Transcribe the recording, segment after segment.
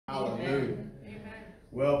Hallelujah.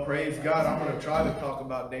 Well, praise God. I'm going to try to talk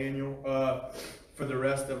about Daniel for the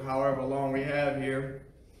rest of however long we have here.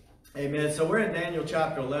 Amen. So we're in Daniel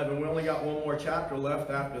chapter 11. We only got one more chapter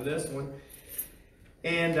left after this one.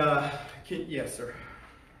 And, yes, sir.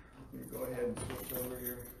 Let me go ahead and switch over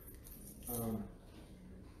here.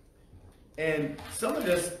 And some of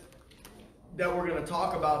this that we're going to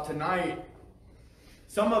talk about tonight,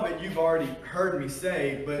 some of it you've already heard me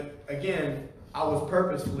say, but again, I was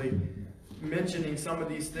purposefully mentioning some of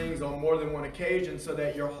these things on more than one occasion so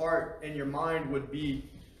that your heart and your mind would be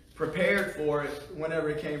prepared for it whenever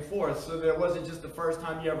it came forth. So that it wasn't just the first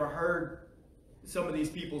time you ever heard some of these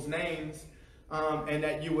people's names, and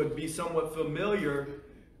that you would be somewhat familiar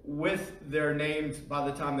with their names by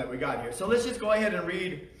the time that we got here. So let's just go ahead and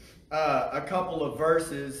read a couple of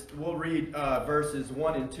verses. We'll read verses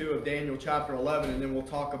 1 and 2 of Daniel chapter 11, and then we'll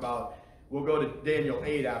go to Daniel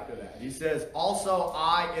 8 after that. He says, "Also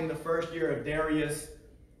I, in the first year of Darius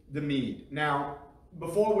the Mede." Now,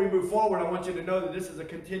 before we move forward, I want you to know that this is a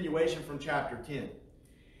continuation from chapter 10.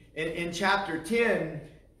 In chapter 10,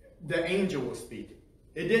 the angel was speaking.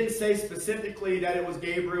 It didn't say specifically that it was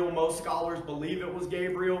Gabriel. Most scholars believe it was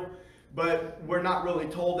Gabriel, but we're not really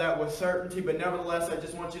told that with certainty. But nevertheless, I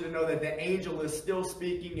just want you to know that the angel is still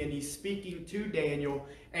speaking, and he's speaking to Daniel,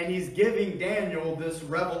 and he's giving Daniel this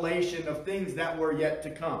revelation of things that were yet to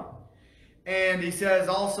come. And he says,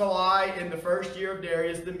 "Also I, in the first year of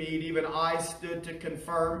Darius the Mede, even I stood to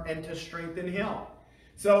confirm and to strengthen him."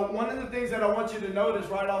 So one of the things that I want you to notice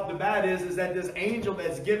right off the bat is that this angel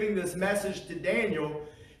that's giving this message to Daniel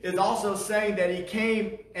is also saying that he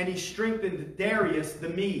came and he strengthened Darius the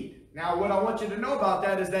Mede. Now, what I want you to know about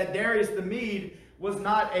that is that Darius the Mede was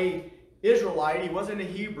not an Israelite. He wasn't a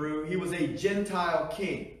Hebrew. He was a Gentile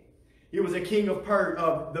king. He was a king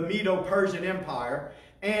of the Medo-Persian Empire.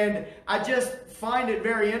 And I just find it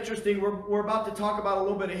very interesting. We're about to talk about a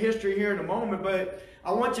little bit of history here in a moment, but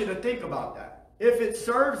I want you to think about that. If it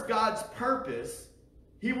serves God's purpose,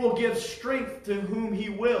 he will give strength to whom he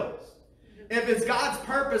wills. If it's God's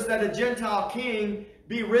purpose that a Gentile king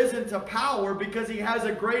be risen to power because he has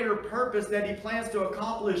a greater purpose that he plans to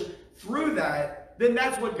accomplish through that, then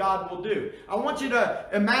that's what God will do. I want you to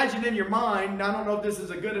imagine in your mind, I don't know if this is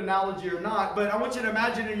a good analogy or not, but I want you to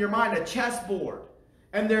imagine in your mind a chessboard.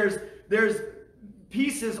 And there's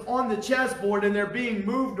pieces on the chessboard and they're being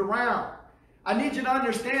moved around. I need you to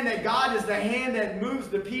understand that God is the hand that moves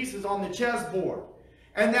the pieces on the chessboard.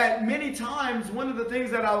 And that many times, one of the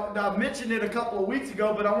things that I mentioned it a couple of weeks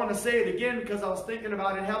ago, but I want to say it again because I was thinking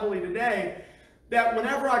about it heavily today, that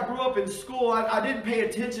whenever I grew up in school, I didn't pay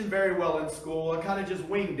attention very well in school. I kind of just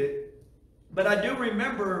winged it. But I do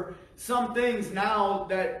remember some things now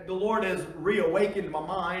that the Lord has reawakened my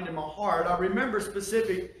mind and my heart. I remember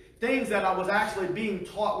specific things that I was actually being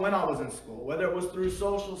taught when I was in school, whether it was through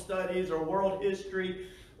social studies or world history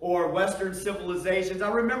or Western civilizations.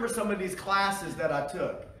 I remember some of these classes that I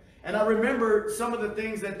took. And I remember some of the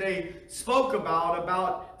things that they spoke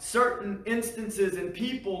about certain instances and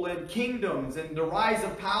people and kingdoms and the rise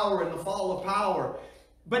of power and the fall of power.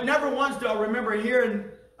 But never once do I remember hearing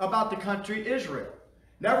about the country Israel.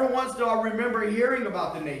 Never once do I remember hearing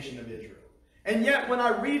about the nation of Israel. And yet when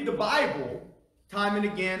I read the Bible time and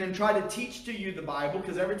again and try to teach to you the Bible,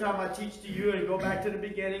 because every time I teach to you and go back to the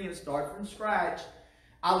beginning and start from scratch,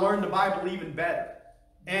 I learn the Bible even better.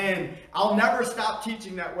 And I'll never stop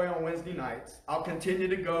teaching that way on Wednesday nights. I'll continue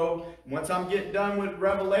to go. Once I'm getting done with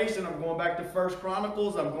Revelation, I'm going back to 1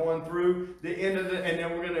 Chronicles. I'm going through the end of and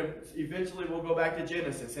then eventually we'll go back to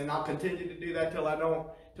Genesis. And I'll continue to do that till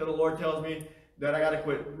the Lord tells me that I got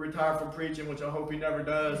to retire from preaching, which I hope he never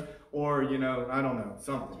does. Or, I don't know,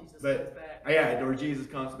 something. Or Jesus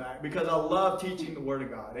comes back. Because I love teaching the Word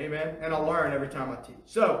of God. Amen. And I learn every time I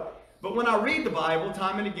teach. But when I read the Bible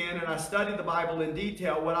time and again, and I study the Bible in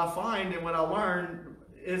detail, what I find and what I learn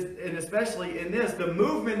is, and especially in this, the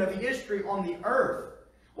movement of history on the earth.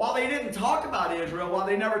 While they didn't talk about Israel, while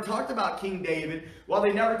they never talked about King David, while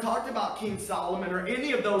they never talked about King Solomon or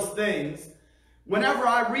any of those things, whenever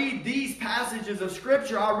I read these passages of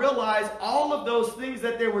Scripture, I realize all of those things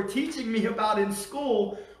that they were teaching me about in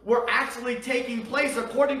school were actually taking place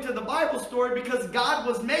according to the Bible story, because God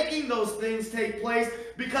was making those things take place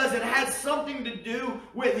because it had something to do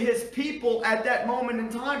with his people at that moment in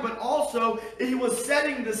time, but also he was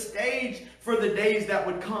setting the stage for the days that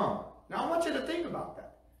would come. Now I want you to think about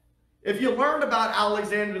that. If you learned about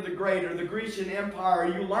Alexander the Great or the Grecian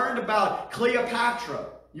Empire, you learned about Cleopatra.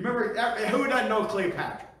 You remember, who doesn't know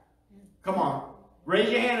Cleopatra? Come on. Raise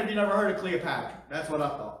your hand if you never heard of Cleopatra. That's what I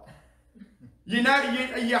thought. You know,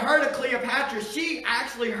 you heard of Cleopatra. She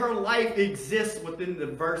actually, her life exists within the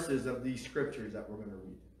verses of these scriptures that we're going to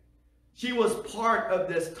read. She was part of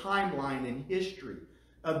this timeline in history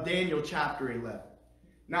of Daniel chapter 11.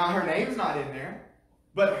 Now, her name's not in there,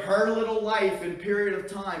 but her little life and period of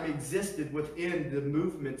time existed within the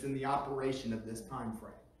movements and the operation of this time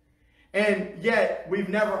frame. And yet, we've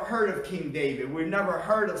never heard of King David. We've never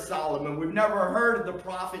heard of Solomon. We've never heard of the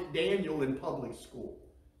prophet Daniel in public school.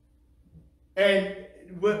 And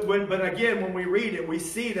but again, when we read it, we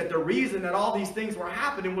see that the reason that all these things were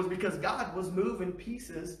happening was because God was moving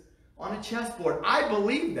pieces on a chessboard. I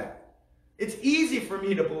believe that. It's easy for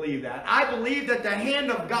me to believe that. I believe that the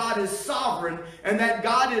hand of God is sovereign and that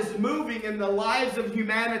God is moving in the lives of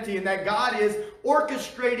humanity and that God is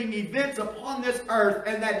orchestrating events upon this earth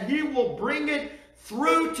and that He will bring it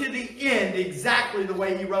through to the end exactly the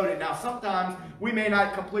way He wrote it. Now, sometimes we may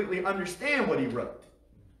not completely understand what He wrote.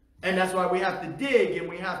 And that's why we have to dig and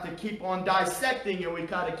we have to keep on dissecting and we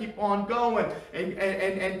got to keep on going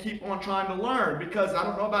and keep on trying to learn. Because I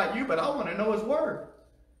don't know about you, but I want to know His Word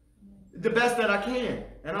the best that I can.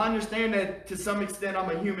 And I understand that to some extent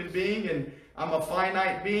I'm a human being and I'm a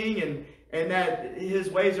finite being and that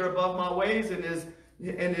His ways are above my ways and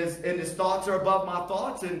His thoughts are above my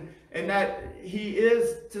thoughts and that He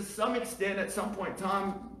is to some extent at some point in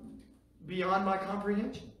time beyond my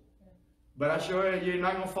comprehension. But I'm sure you're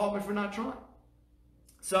not going to fault me for not trying.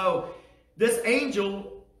 So this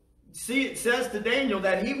angel, see, it says to Daniel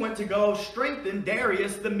that he went to go strengthen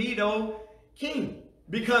Darius, the Medo king.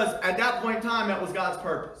 Because at that point in time, that was God's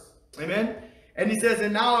purpose. Amen? And he says,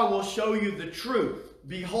 and now I will show you the truth.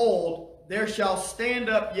 Behold, there shall stand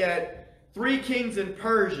up yet 3 kings in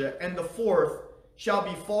Persia, and the 4th shall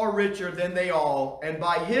be far richer than they all. And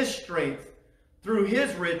by his strength, through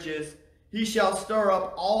his riches, he shall stir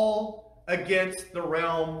up all against the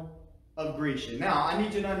realm of Grecia. Now, I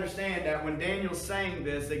need you to understand that when Daniel's saying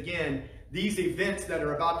this, again, these events that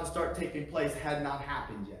are about to start taking place had not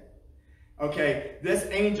happened yet. Okay, this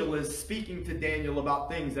angel is speaking to Daniel about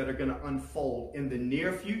things that are going to unfold in the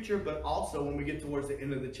near future, but also when we get towards the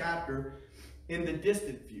end of the chapter, in the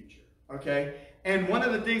distant future. Okay, and one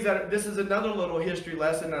of the things this is another little history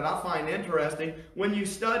lesson that I find interesting. When you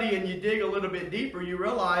study and you dig a little bit deeper, you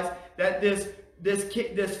realize that this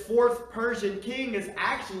 4th Persian king is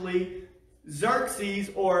actually Xerxes,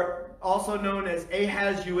 or also known as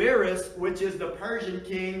Ahasuerus, which is the Persian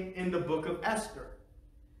king in the book of Esther.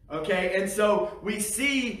 Okay, and so we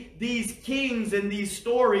see these kings and these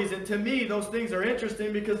stories, and to me, those things are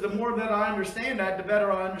interesting because the more that I understand that, the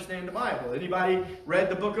better I understand the Bible. Anybody read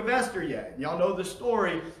the book of Esther yet? Y'all know the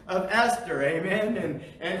story of Esther, amen?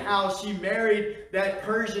 And how she married that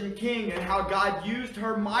Persian king and how God used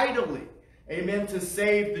her mightily, amen, to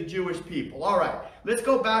save the Jewish people. All right, let's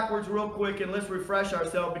go backwards real quick and let's refresh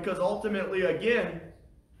ourselves because ultimately, again,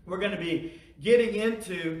 we're going to be getting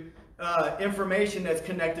into information that's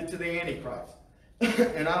connected to the Antichrist.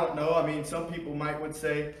 And I don't know, I mean, some people would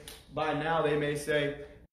say, by now they may say,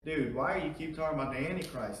 dude, why do you keep talking about the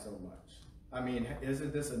Antichrist so much? I mean,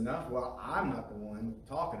 isn't this enough? Well, I'm not the one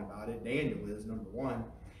talking about it. Daniel is, number one.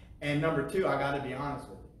 And number two, I got to be honest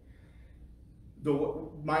with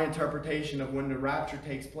you. My interpretation of when the rapture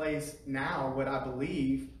takes place now, what I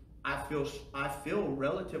believe, I feel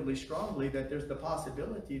relatively strongly that there's the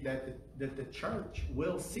possibility that the church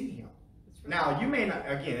will see him. Now, you may not,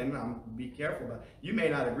 again, be careful, but you may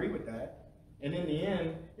not agree with that. And in the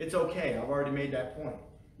end, it's okay. I've already made that point.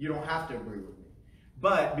 You don't have to agree with me.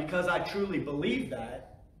 But because I truly believe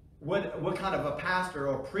that, what kind of a pastor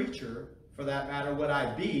or preacher, for that matter, would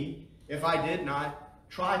I be if I did not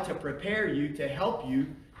try to prepare you, to help you,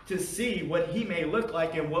 to see what he may look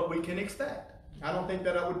like and what we can expect? I don't think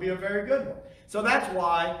that would be a very good one. So that's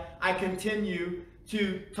why I continue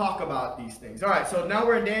to talk about these things. All right, so now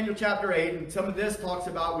we're in Daniel chapter 8, and some of this talks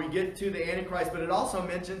about, we get to the Antichrist, but it also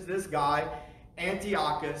mentions this guy,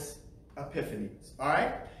 Antiochus Epiphanes. All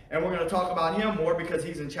right? And we're going to talk about him more because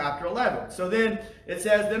he's in chapter 11. So then it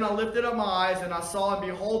says, then I lifted up my eyes, and I saw, and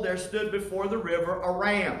behold, there stood before the river a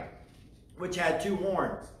ram, which had 2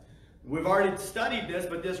 horns. We've already studied this,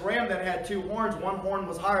 but this ram that had 2 horns, one horn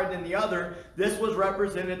was higher than the other. This was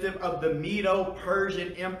representative of the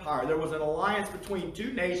Medo-Persian Empire. There was an alliance between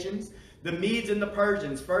 2 nations, the Medes and the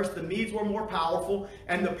Persians. First, the Medes were more powerful,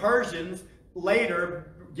 and the Persians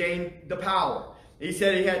later gained the power. He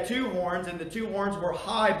said he had 2 horns, and the 2 horns were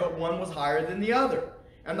high, but one was higher than the other.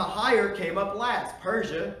 And the higher came up last.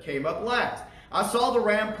 Persia came up last. I saw the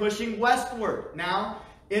ram pushing westward. Now,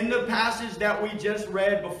 in the passage that we just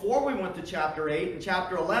read before we went to chapter 8, in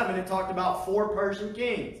chapter 11, it talked about 4 Persian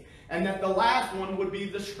kings. And that the last one would be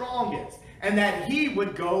the strongest. and that he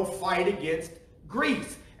would go fight against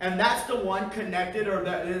Greece. And that's the one connected, or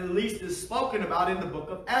that at least is spoken about in the book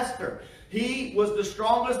of Esther. He was the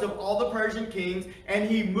strongest of all the Persian kings, and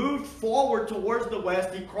he moved forward towards the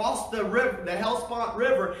west. He crossed the river, the Hellespont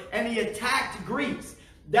River, and he attacked Greece.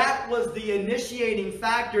 That was the initiating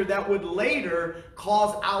factor that would later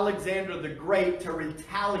cause Alexander the Great to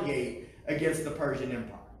retaliate against the Persian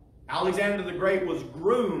Empire. Alexander the Great was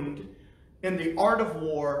groomed in the art of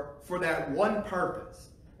war for that one purpose,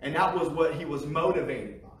 and that was what he was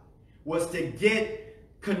motivated by, was to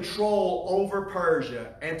get control over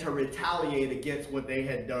Persia and to retaliate against what they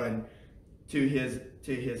had done to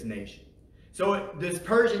his nation. So this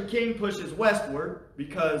Persian king pushes westward,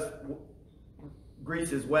 because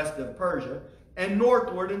Greece is west of Persia, and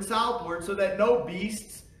northward and southward, so that no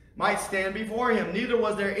beasts might stand before him. Neither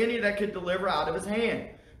was there any that could deliver out of his hand.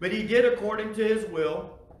 But he did according to his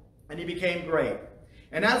will, and he became great.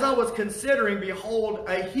 And as I was considering, behold,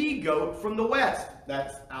 a he-goat from the west.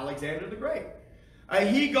 That's Alexander the Great. A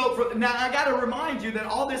he-goat from... Now, I got to remind you that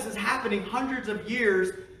all this is happening hundreds of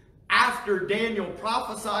years after Daniel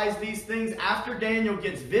prophesies these things, after Daniel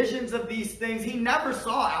gets visions of these things. He never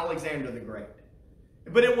saw Alexander the Great.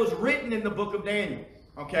 But it was written in the book of Daniel.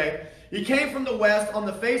 Okay? He came from the west on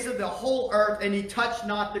the face of the whole earth, and he touched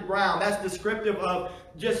not the ground. That's descriptive of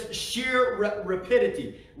just sheer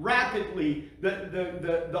rapidity. Rapidly,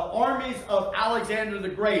 the armies of Alexander the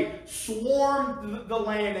Great swarmed the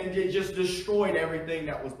land, and it just destroyed everything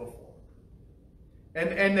that was before.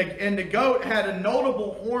 And the goat had a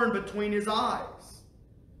notable horn between his eyes.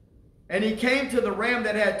 And he came to the ram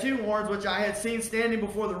that had two horns, which I had seen standing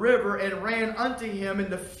before the river, and ran unto him in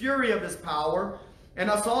the fury of his power. And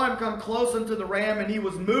I saw him come close unto the ram, and he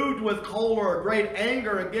was moved with choler or great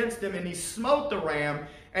anger against him, and he smote the ram,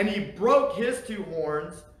 and he broke his two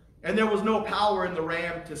horns, and there was no power in the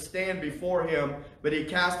ram to stand before him, but he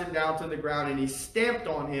cast him down to the ground, and he stamped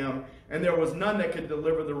on him, and there was none that could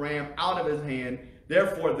deliver the ram out of his hand.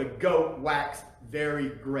 Therefore the goat waxed very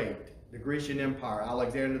great. The Grecian Empire,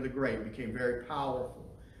 Alexander the Great, became very powerful.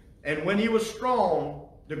 And when he was strong,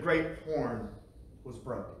 the great horn was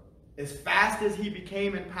broken. As fast as he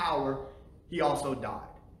became in power, he also died.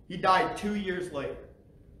 He died 2 years later.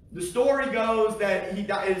 The story goes that he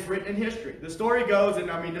died. It's written in history. The story goes, and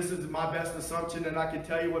I mean, this is my best assumption, and I can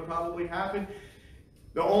tell you what probably happened.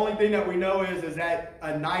 The only thing that we know is that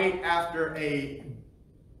a night after a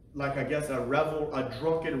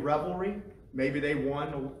drunken revelry, maybe they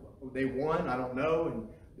won, I don't know,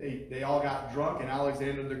 and they all got drunk, and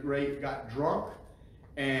Alexander the Great got drunk.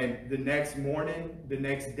 And the next morning, the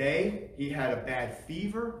next day, he had a bad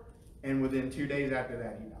fever, and within 2 days after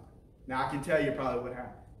that, he died. Now, I can tell you probably what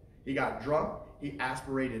happened. He got drunk, he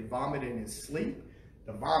aspirated vomit in his sleep,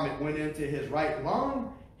 the vomit went into his right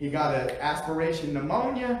lung, he got an aspiration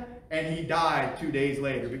pneumonia, and he died 2 days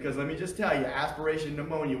later. Because let me just tell you, aspiration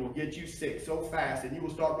pneumonia will get you sick so fast, and you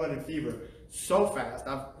will start running fever so fast.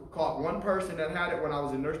 I've caught one person that had it when I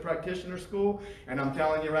was in nurse practitioner school, and I'm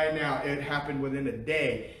telling you right now, it happened within a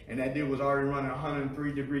day, and that dude was already running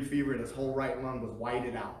 103-degree fever, and his whole right lung was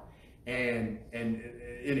whited out. And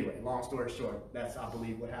anyway, long story short, that's, I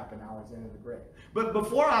believe, what happened to Alexander the Great. But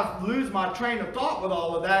before I lose my train of thought with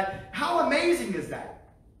all of that, how amazing is that?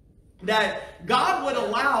 That God would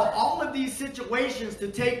allow all of these situations to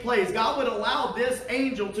take place. God would allow this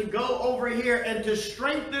angel to go over here and to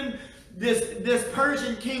strengthen this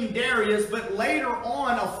Persian king Darius, but later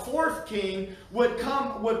on a fourth king would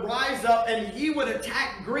rise up, and he would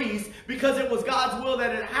attack Greece, because it was God's will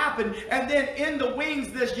that it happened. And then in the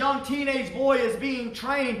wings, this young teenage boy is being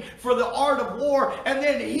trained for the art of war, and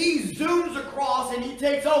then he zooms across and he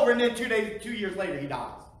takes over, and then 2 years later he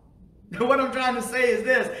dies. What I'm trying to say is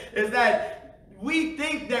this, is that we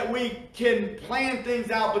think that we can plan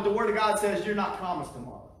things out, but the Word of God says you're not promised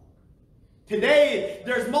tomorrow. Today,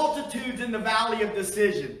 there's multitudes in the valley of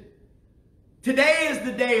decision. Today is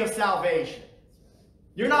the day of salvation.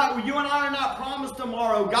 You and I are not promised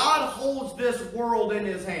tomorrow. God holds this world in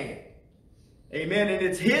His hand. Amen. And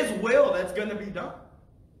it's His will that's going to be done.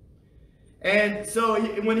 And so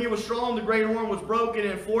when he was strong, the great horn was broken,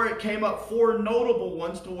 and for it came up four notable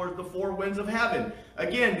ones towards the four winds of heaven.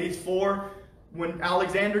 Again, these four, when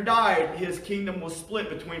Alexander died, his kingdom was split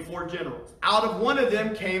between four generals. Out of one of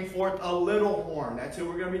them came forth a little horn. That's who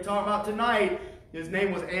we're going to be talking about tonight. His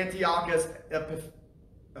name was Antiochus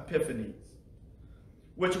Epiphanes,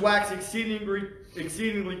 which waxed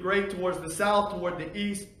exceedingly great towards the south, toward the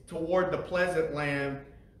east, toward the pleasant land,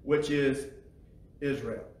 which is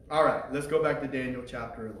Israel. All right, let's go back to Daniel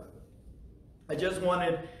chapter 11. I just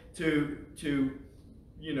wanted to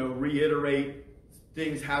reiterate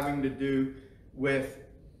things having to do with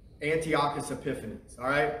Antiochus Epiphanes, all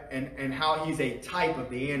right? And how he's a type of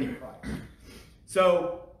the Antichrist.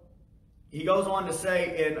 So he goes on to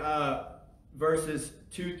say in verses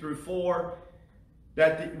 2 through 4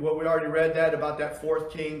 that what we already read that about that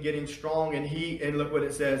fourth king getting strong, and look what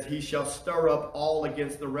it says, he shall stir up all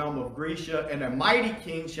against the realm of Grecia, and a mighty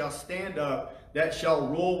king shall stand up that shall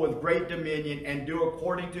rule with great dominion and do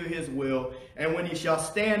according to his will. And when he shall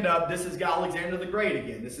stand up, this is Alexander the Great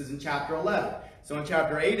again. This is in chapter 11. So in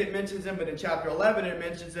chapter 8 it mentions him, but in chapter 11 it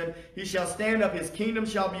mentions him. He shall stand up, his kingdom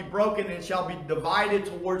shall be broken and shall be divided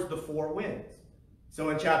towards the four winds.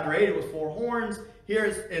 So in chapter 8 it was four horns. Here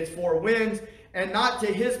it's four winds, and not to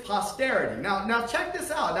his posterity. Now check this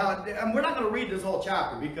out. Now, and we're not going to read this whole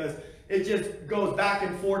chapter because it just goes back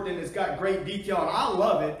and forth and it's got great detail, and I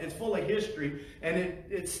love it. It's full of history and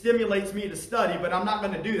it stimulates me to study, but I'm not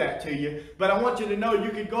going to do that to you. But I want you to know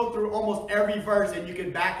you could go through almost every verse and you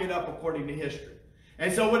can back it up according to history.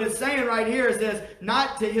 And so what it's saying right here is this,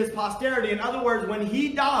 not to his posterity. In other words, when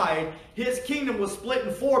he died, his kingdom was split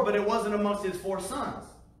in four, but it wasn't amongst his four sons.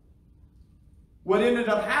 What ended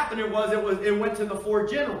up happening was it went to the four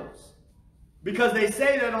generals. Because they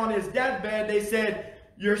say that on his deathbed, they said,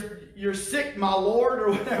 you're sick, my lord, or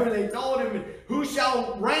whatever they told him. Who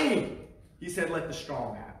shall reign? He said, let the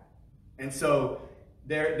strong have it. And so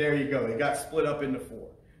there you go. It got split up into four.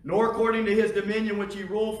 Nor according to his dominion which he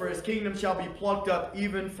ruled, for his kingdom shall be plucked up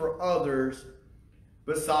even for others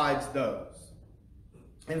besides those.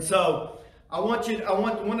 And so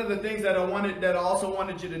one of the things that I also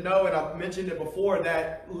wanted you to know, and I've mentioned it before,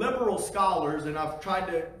 that liberal scholars, and I've tried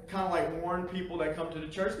to kind of like warn people that come to the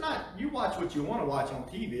church, you watch what you want to watch on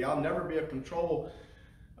TV. I'll never be a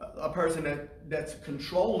person that's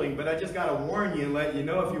controlling, but I just got to warn you and let you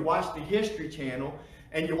know, if you watch the History Channel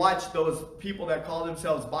and you watch those people that call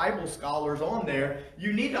themselves Bible scholars on there,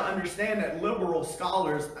 you need to understand that liberal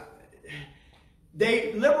scholars,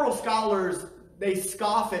 they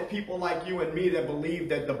scoff at people like you and me that believe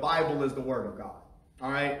that the Bible is the Word of God.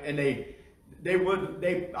 All right? And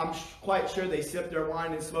I'm quite sure they sip their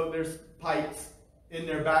wine and smoke their pipes in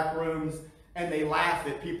their back rooms, and they laugh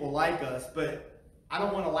at people like us. But I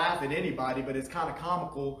don't want to laugh at anybody, but it's kind of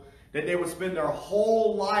comical that they would spend their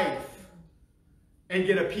whole life and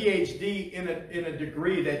get a PhD in a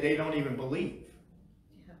degree that they don't even believe.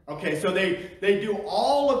 Okay, so they do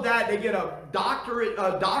all of that. They get a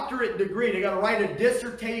doctorate degree. They got to write a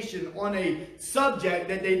dissertation on a subject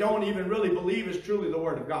that they don't even really believe is truly the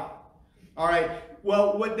Word of God. All right.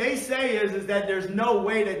 Well, what they say is that there's no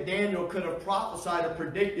way that Daniel could have prophesied or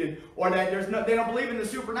predicted, or that they don't believe in the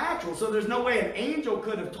supernatural. So there's no way an angel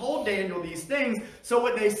could have told Daniel these things. So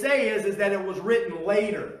what they say is that it was written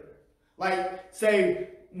later, like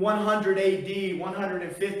say 100 AD,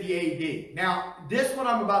 150 AD. Now, this what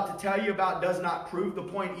I'm about to tell you about does not prove the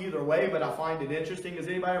point either way, but I find it interesting. Has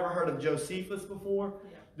anybody ever heard of Josephus before?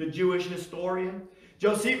 Yeah. The Jewish historian.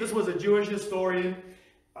 Josephus was a Jewish historian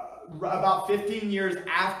about 15 years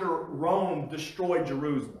after Rome destroyed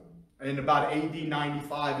Jerusalem. And about AD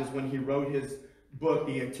 95 is when he wrote his book,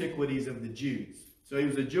 The Antiquities of the Jews. So he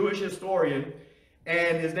was a Jewish historian,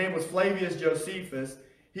 and his name was Flavius Josephus.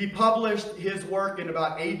 He published his work in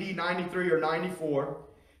about AD 93 or 94.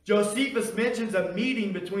 Josephus mentions a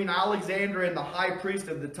meeting between Alexander and the high priest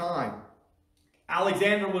of the time.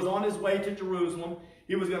 Alexander was on his way to Jerusalem.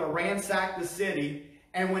 He was going to ransack the city.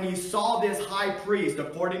 And when he saw this high priest,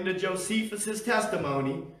 according to Josephus'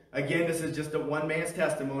 testimony, again, this is just a one man's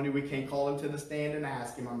testimony. We can't call him to the stand and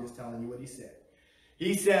ask him. I'm just telling you what he said.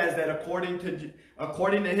 He says that according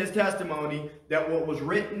to his testimony, that what was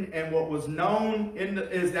written and what was known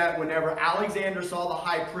is that whenever Alexander saw the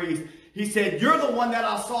high priest, he said, "You're the one that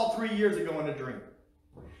I saw 3 years ago in a dream.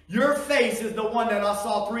 Your face is the one that I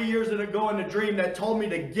saw 3 years ago in a dream that told me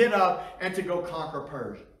to get up and to go conquer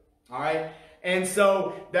Persia." All right, and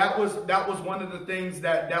so that was one of the things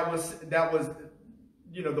that was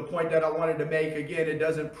the point that I wanted to make. Again, it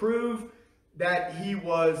doesn't prove that he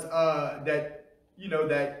was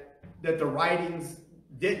that the writings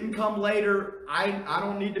didn't come later. I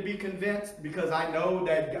don't need to be convinced, because I know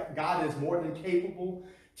that God is more than capable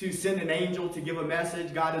to send an angel to give a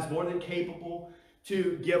message. God is more than capable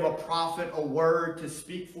to give a prophet a word to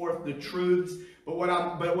speak forth the truths. But what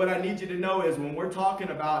I need you to know is, when we're talking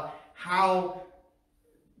about how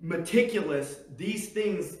meticulous these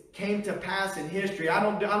things came to pass in history, I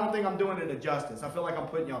don't think I'm doing it a justice. I feel like I'm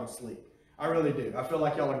putting y'all to sleep. I really do. I feel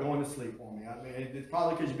like y'all are going to sleep on me. I mean, it's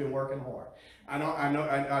probably because you've been working hard.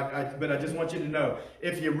 But I just want you to know,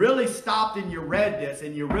 if you really stopped and you read this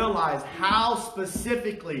and you realize how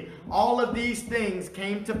specifically all of these things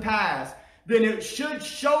came to pass, then it should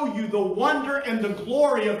show you the wonder and the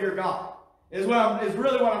glory of your God. Is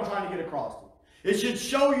really what I'm trying to get across to you. It should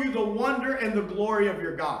show you the wonder and the glory of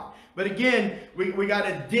your God. But again, we got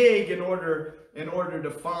to dig in order to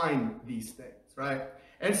find these things, right?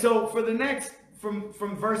 And so for the next, from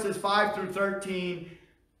verses 5 through 13,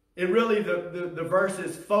 it really, the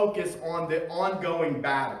verses focus on the ongoing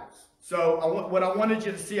battles. So what I wanted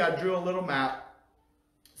you to see, I drew a little map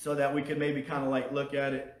so that we could maybe kind of like look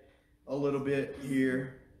at it a little bit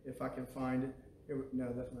here, if I can find it.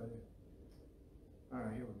 No, that's not it. All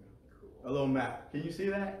right, here we go. A little map. Can you see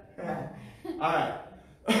that? All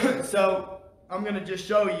right. So I'm going to just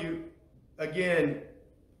show you again.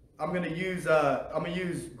 I'm going to use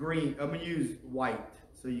green. I'm going to use white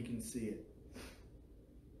so you can see it.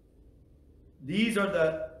 These are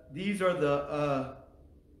the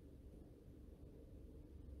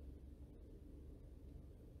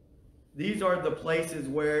places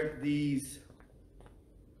where these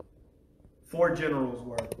 4 generals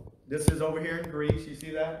were. This is over here in Greece. You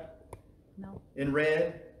see that? No. In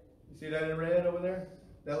red. You see that in red over there?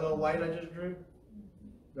 That little white I just drew?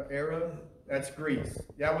 The arrow? That's Greece.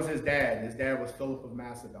 That was his dad. His dad was Philip of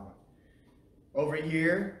Macedon. Over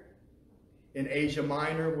here in Asia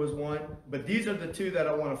Minor was one. But these are the 2 that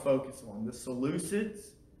I want to focus on. The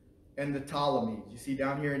Seleucids and the Ptolemies. You see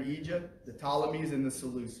down here in Egypt? The Ptolemies and the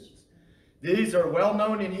Seleucids. These are well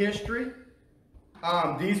known in history.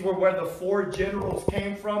 These were where the 4 generals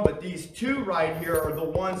came from, but these 2 right here are the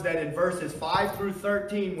ones that in verses 5 through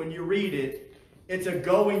 13, when you read it, it's a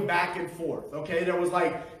going back and forth. Okay, there was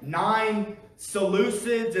like 9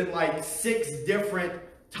 Seleucids and like 6 different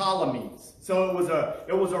Ptolemies. So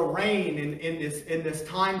it was a reign in this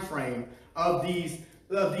time frame of these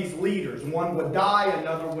leaders. One would die,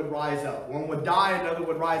 another would rise up. One would die, another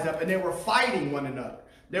would rise up, and they were fighting one another.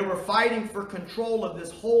 They were fighting for control of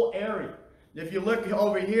this whole area. If you look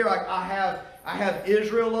over here, I have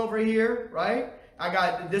Israel over here, right?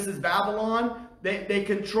 This is Babylon. They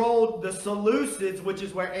controlled the Seleucids, which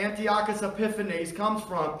is where Antiochus Epiphanes comes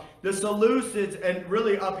from. The Seleucids, and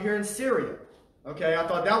really up here in Syria. Okay, I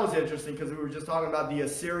thought that was interesting because we were just talking about the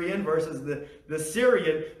Assyrian versus the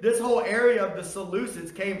Syrian. This whole area of the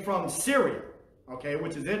Seleucids came from Syria. Okay,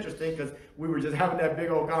 which is interesting because we were just having that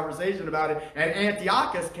big old conversation about it. And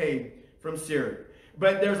Antiochus came from Syria.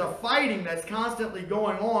 But there's a fighting that's constantly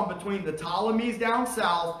going on between the Ptolemies down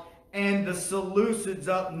south and the Seleucids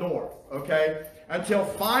up north, okay? Until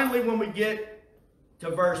finally when we get to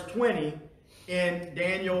verse 20 in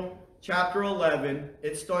Daniel chapter 11,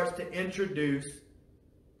 it starts to introduce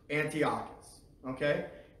Antiochus, okay?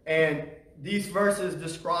 And these verses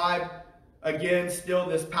describe, again, still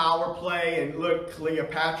this power play. And look,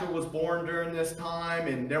 Cleopatra was born during this time,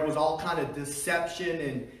 and there was all kind of deception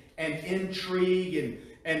and intrigue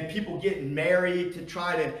and people getting married to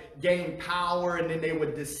try to gain power, and then they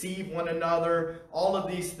would deceive one another. All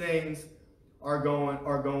of these things are going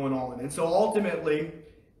on. And so ultimately,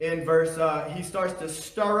 in verse, he starts to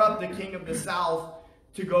stir up the king of the south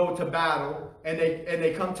to go to battle, and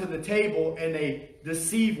they come to the table and they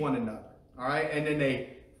deceive one another. All right, and then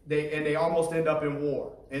they almost end up in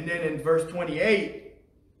war. And then in verse 28,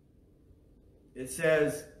 it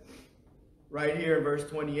says, right here in verse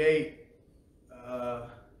 28,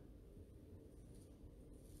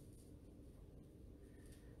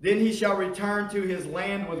 then he shall return to his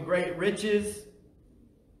land with great riches,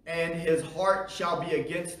 and his heart shall be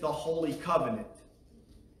against the holy covenant.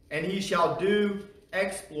 And he shall do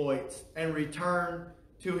exploits and return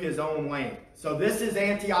to his own land. So this is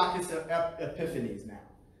Antiochus Epiphanes now.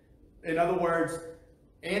 In other words,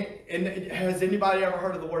 has anybody ever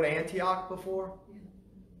heard of the word Antioch before?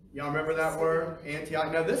 Y'all remember that word?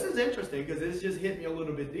 Antioch. Now this is interesting because it's just hit me a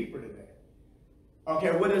little bit deeper today.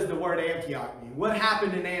 Okay, what does the word Antioch mean? What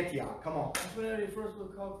happened in Antioch? Come on. That's when they first were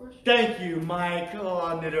called Christians. Thank you, Mike. Oh,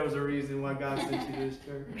 I knew there was a reason why God sent you to this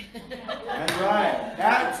church. That's right.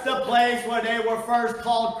 That's the place where they were first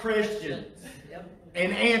called Christians.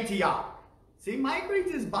 In Antioch. See, Mike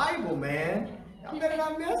reads his Bible, man. Y'all better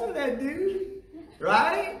not mess with that dude.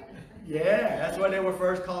 Right? Yeah, that's where they were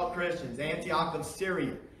first called Christians. Antioch of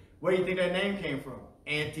Syria. Where do you think that name came from?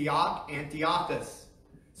 Antioch, Antiochus.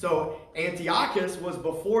 So Antiochus was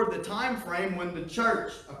before the time frame when the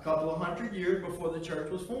church, a couple of hundred years before the church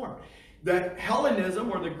was formed. The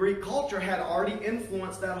Hellenism, or the Greek culture, had already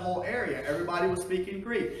influenced that whole area. Everybody was speaking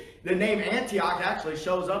Greek. The name Antioch actually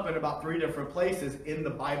shows up in about 3 different places in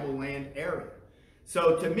the Bible land area.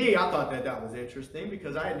 So to me, I thought that was interesting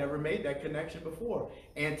because I had never made that connection before.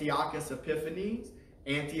 Antiochus Epiphanes,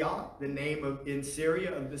 Antioch, the name in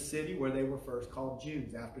Syria of the city where they were first called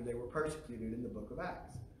Jews after they were persecuted in the book of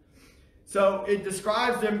Acts. So it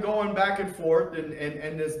describes them going back and forth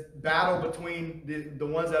and this battle between the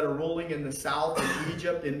ones that are ruling in the south of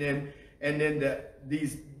Egypt, and then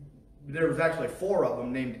there was actually 4 of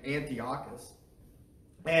them named Antiochus.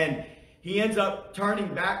 And he ends up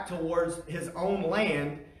turning back towards his own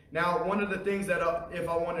land. Now, one of the things that if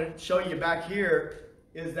I want to show you back here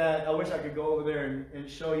is that, I wish I could go over there and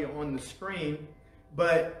show you on the screen.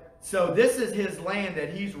 But, so this is his land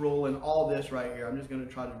that he's ruling, all this right here. I'm just going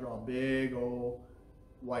to try to draw a big old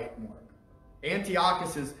white mark.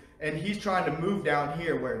 Antiochus is, and he's trying to move down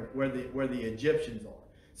here where the Egyptians are.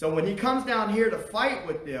 So when he comes down here to fight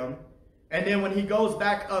with them, and then when he goes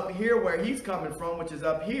back up here where he's coming from, which is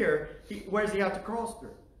up here, where does he have to cross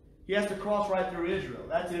through? He has to cross right through Israel.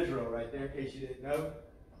 That's Israel right there, in case you didn't know.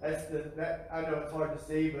 I know it's hard to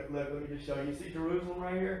see, but look, let me just show you. See Jerusalem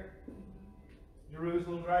right here?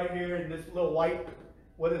 Jerusalem's right here, and this little white,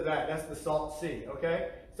 what is that? That's the Salt Sea, okay?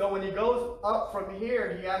 So when he goes up from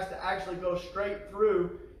here, he has to actually go straight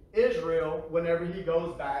through Israel whenever he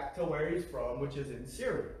goes back to where he's from, which is in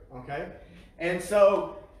Syria, okay? And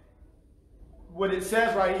so what it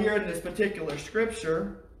says right here in this particular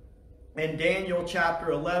scripture in Daniel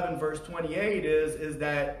chapter 11 verse 28 is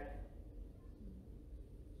that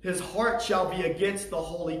his heart shall be against the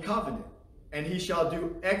holy covenant, and he shall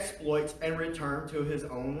do exploits and return to his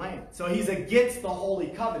own land. So he's against the holy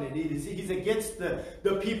covenant. He's against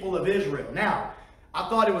the people of Israel. Now, I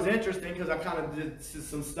thought it was interesting because I kind of did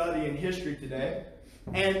some study in history today,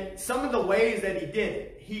 and some of the ways that he did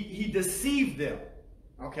it, he deceived them.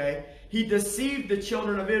 Okay? He deceived the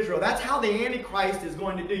children of Israel. That's how the Antichrist is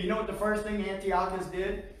going to do. You know what the first thing Antiochus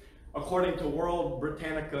did? According to World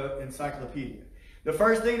Britannica Encyclopedia. The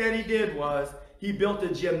first thing that he did was he built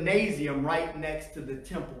a gymnasium right next to the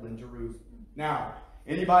temple in Jerusalem. Now,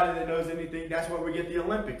 anybody that knows anything, that's where we get the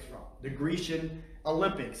Olympics from. The Grecian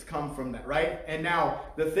Olympics come from that, right? And now,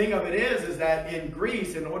 the thing of it is that in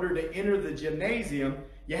Greece, in order to enter the gymnasium,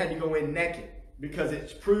 you had to go in naked because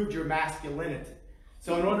it proved your masculinity.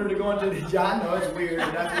 So in order to go into the gym, I know it's weird,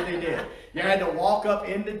 but that's what they did. You had to walk up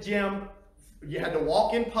in the gym, you had to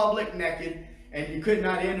walk in public naked, and you could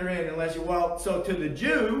not enter in unless you, well, so to the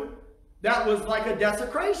Jew, that was like a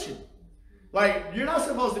desecration. Like, you're not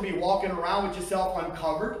supposed to be walking around with yourself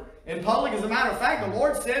uncovered in public. As a matter of fact, the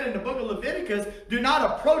Lord said in the book of Leviticus, do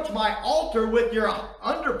not approach my altar with your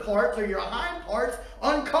underparts or your hind parts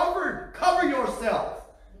uncovered. Cover yourself.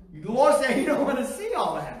 The Lord said you don't want to see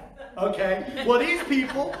all that. Okay, well, these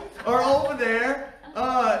people are over there,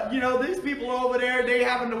 these people are over there,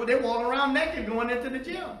 they're walking around naked going into the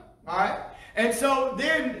gym, all right? And so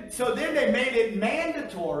then they made it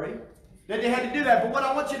mandatory that they had to do that. But what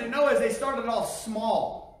I want you to know is they started off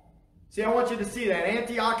small. See, I want you to see that.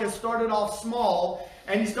 Antiochus started off small,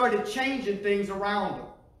 and he started changing things around him.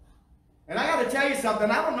 And I got to tell you something,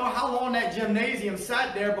 I don't know how long that gymnasium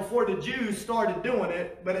sat there before the Jews started doing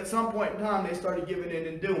it, but at some point in time they started giving in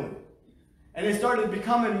and doing it. And they started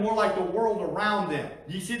becoming more like the world around them.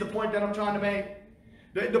 Do you see the point that I'm trying to make?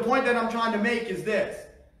 The point that I'm trying to make is this,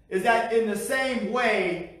 is that in the same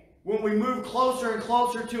way, when we move closer and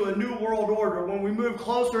closer to a new world order, when we move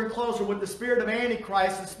closer and closer with the spirit of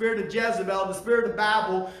Antichrist, the spirit of Jezebel, the spirit of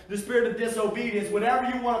Babel, the spirit of disobedience, whatever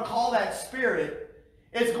you want to call that spirit,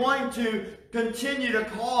 it's going to continue to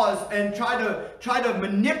cause and try to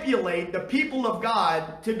manipulate the people of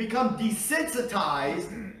God to become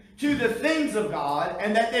desensitized to the things of God,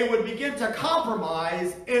 and that they would begin to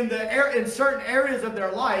compromise in certain areas of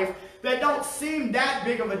their life that don't seem that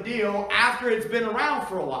big of a deal after it's been around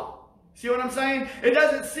for a while. See what I'm saying? It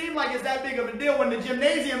doesn't seem like it's that big of a deal when the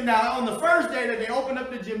gymnasium, now on the first day that they opened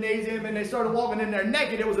up the gymnasium and they started walking in there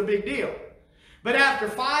naked, it was a big deal. But after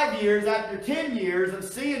 5 years, after 10 years of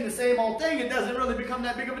seeing the same old thing, it doesn't really become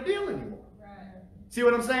that big of a deal anymore. See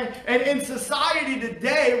what I'm saying? And in society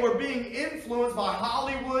today, we're being influenced by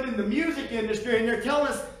Hollywood and the music industry, and they're telling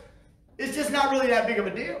us it's just not really that big of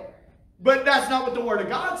a deal. But that's not what the Word of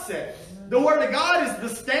God says. The Word of God is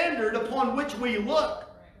the standard upon which we look.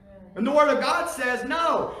 And the Word of God says,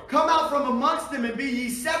 no, come out from amongst them and be ye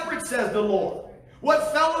separate, says the Lord.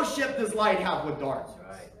 What fellowship does light have with darkness?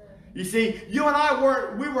 You see, you and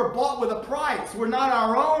I we were bought with a price. We're not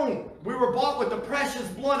our own. We were bought with the precious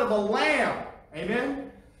blood of a lamb. Amen?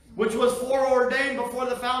 Which was foreordained before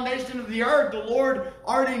the foundation of the earth. The Lord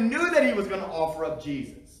already knew that He was going to offer up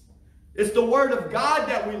Jesus. It's the Word of God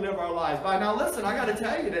that we live our lives by. Now listen, I got to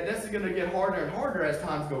tell you that this is going to get harder and harder as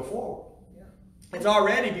times go forward. It's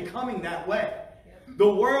already becoming that way. The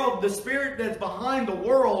world, the spirit that's behind the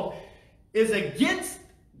world is against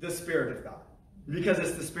the Spirit of God. Because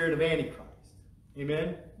it's the spirit of Antichrist.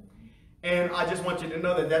 Amen? And I just want you to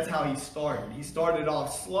know that that's how he started. He started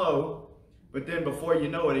off slow, but then before you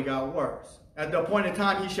know it, it got worse. At the appointed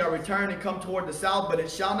time he shall return and come toward the south, but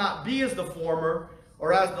it shall not be as the former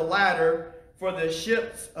or as the latter for the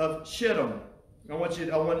ships of Shittim. I wanted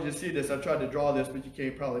you to see this. I tried to draw this, but you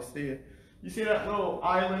can't probably see it. You see that little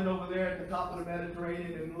island over there at the top of the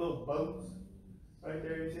Mediterranean and the little boats? Right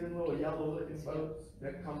there, you see them little yellow looking boats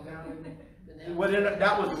that come down?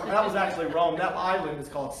 That was actually Rome. That island is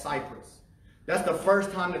called Cyprus. That's the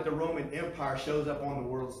first time that the Roman Empire shows up on the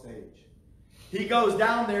world stage. He goes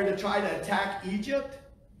down there to try to attack Egypt.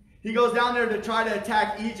 He goes down there to try to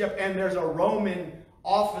attack Egypt, and there's a Roman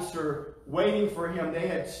officer waiting for him.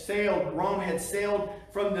 Rome had sailed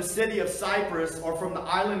from the city of Cyprus, or from the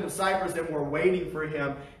island of Cyprus, and were waiting for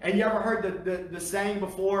him. And you ever heard the saying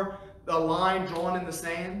before, the line drawn in the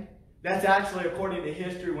sand? That's actually according to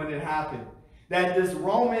history when it happened. That this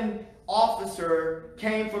Roman officer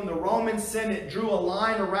came from the Roman Senate, drew a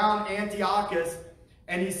line around Antiochus,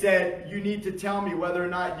 and he said, you need to tell me whether or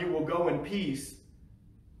not you will go in peace.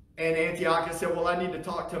 And Antiochus said, well, I need to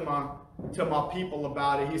talk to my people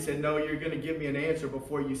about it. He said, no, you're going to give me an answer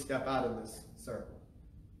before you step out of this circle.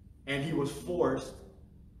 And he was forced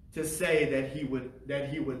to say that he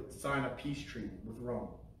would sign a peace treaty with Rome.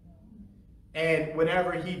 And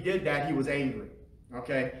whenever he did that, he was angry.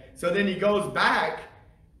 Okay? So then he goes back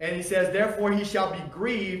and he says, therefore he shall be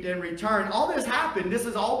grieved and return. All this happened. This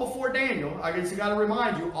is all before Daniel. I just got to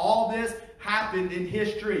remind you, all this happened in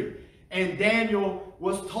history. And Daniel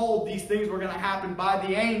was told these things were going to happen by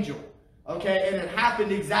the angel. Okay? And it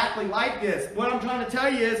happened exactly like this. What I'm trying to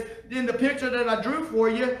tell you is, in the picture that I drew for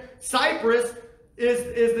you, Cyprus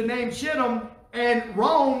is the name Shittim. And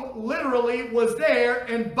Rome literally was there,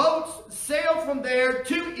 and boats sailed from there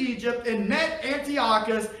to Egypt and met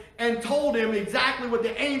Antiochus and told him exactly what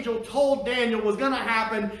the angel told Daniel was going to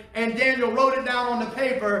happen. And Daniel wrote it down on the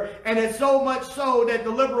paper, and it's so much so that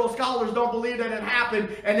the liberal scholars don't believe that it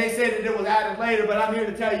happened, and they say that it was added later. But I'm here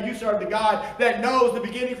to tell you, you serve the God that knows the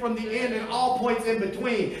beginning from the end and all points in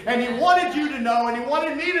between. And he wanted you to know, and he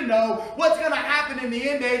wanted me to know what's going to happen in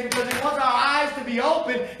the end days, because he wants our eyes to be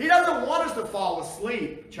open. He doesn't want us to fall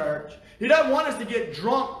asleep, church. He doesn't want us to get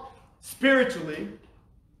drunk spiritually.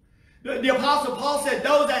 The Apostle Paul said,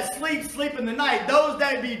 those that sleep, sleep in the night. Those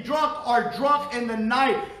that be drunk are drunk in the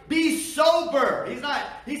night. Be sober.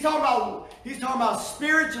 He's talking about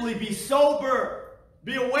spiritually. Be sober.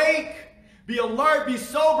 Be awake. Be alert. Be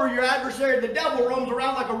sober. Your adversary, the devil, roams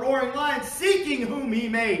around like a roaring lion, seeking whom he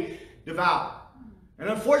may devour. And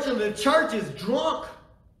unfortunately, the church is drunk.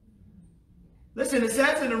 Listen, it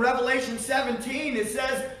says in Revelation 17, it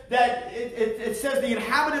says that it says the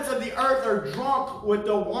inhabitants of the earth are drunk with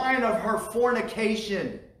the wine of her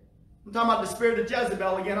fornication. I'm talking about the spirit of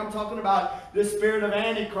Jezebel again. I'm talking about the spirit of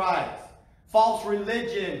Antichrist, false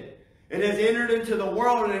religion. It has entered into the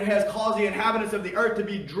world, and it has caused the inhabitants of the earth to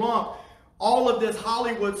be drunk. All of this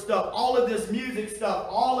Hollywood stuff, all of this music stuff,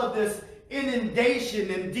 all of this inundation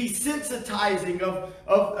and desensitizing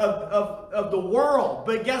of the world.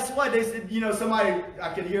 But guess what? They said, somebody,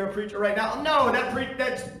 I could hear a preacher right now, no, that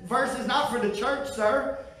verse is not for the church,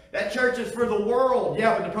 sir. That church is for the world.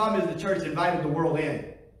 Yeah, but the problem is the church invited the world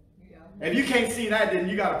in. Yeah. If you can't see that, then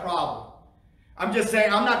you got a problem. I'm just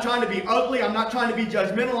saying, I'm not trying to be ugly. I'm not trying to be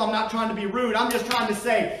judgmental. I'm not trying to be rude. I'm just trying to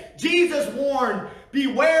say, Jesus warned,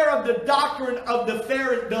 beware of the doctrine of the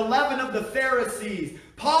leaven of the Pharisees.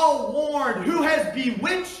 Paul warned, who has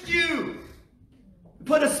bewitched you?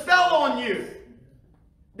 Put a spell on you.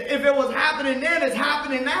 If it was happening then, it's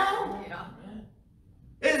happening now. Yeah.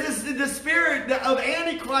 It's the spirit of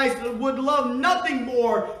Antichrist would love nothing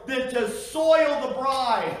more than to soil the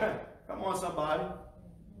bride. Come on, somebody.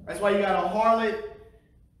 That's why you got a harlot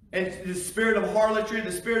and the spirit of harlotry,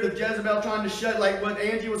 the spirit of Jezebel trying to shut, like what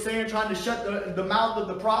Angie was saying, trying to shut the mouth of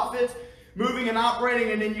the prophets, moving and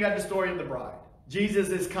operating, and then you got the story of the bride. Jesus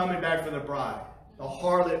is coming back for the bride. The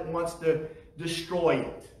harlot wants to destroy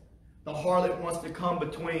it. The harlot wants to come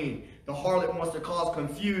between. The harlot wants to cause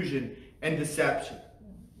confusion and deception.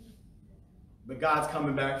 But God's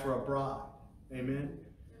coming back for a bride. Amen?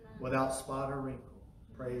 Without spot or wrinkle.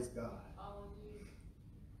 Praise God.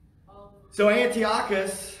 So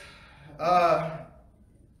Antiochus,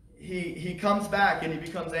 he comes back and he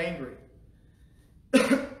becomes angry.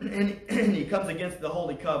 and he comes against the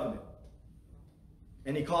Holy Covenant.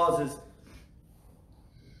 And he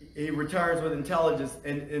returns with intelligence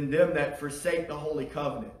in them that forsake the Holy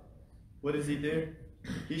Covenant. What does he do?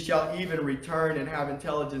 He shall even return and have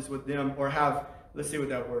intelligence with them, or have, let's see what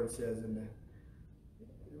that word says in there.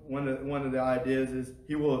 One of the ideas is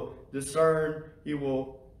he will discern, he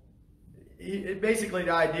will basically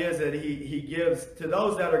the idea is that he gives to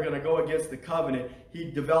those that are going to go against the covenant, he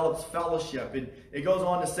develops fellowship. And it goes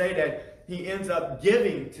on to say that he ends up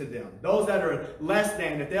giving to them. Those that are less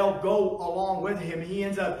than, that they'll go along with him. He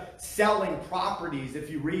ends up selling properties. If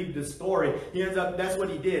you read the story, that's what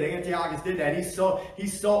he did. Antiochus did that.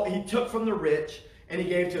 He took from the rich and he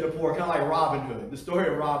gave to the poor, kind of like Robin Hood, the story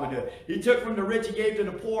of Robin Hood. He took from the rich, he gave to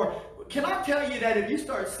the poor. Can I tell you that if you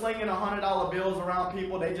start slinging $100 bills around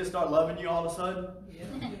people, they just start loving you all of a sudden? Yeah.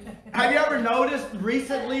 Have you ever noticed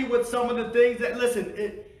recently with some of the things that, listen,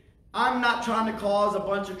 I'm not trying to cause a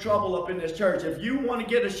bunch of trouble up in this church. If you want to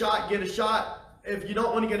get a shot, get a shot. If you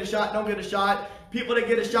don't want to get a shot, don't get a shot. People that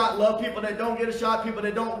get a shot love people that don't get a shot. People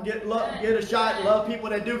that don't get a shot love people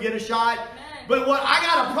that do get a shot. But what I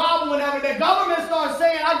got a problem whenever the government starts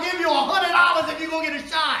saying, I'll give you $100 if you go get a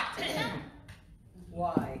shot.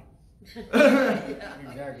 Why?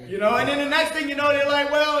 Exactly. You know, and then the next thing you know, they're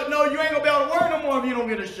like, well, no, you ain't going to be able to work no more if you don't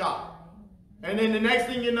get a shot. And then the next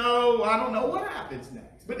thing you know, I don't know what happens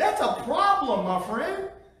next. But that's a problem, my friend.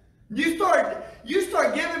 You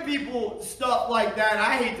start giving people stuff like that.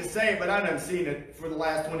 I hate to say it, but I done seen it for the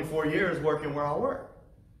last 24 years working where I work.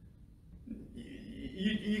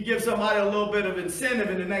 You give somebody a little bit of incentive,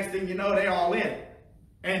 and the next thing you know, they all in.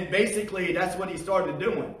 And basically, that's what he started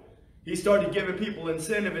doing. He started giving people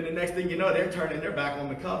incentive, and the next thing you know, they're turning their back on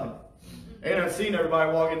the covenant. They done seen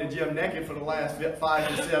everybody walk in the gym naked for the last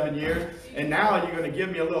 5 to 7 years, and now you're going to give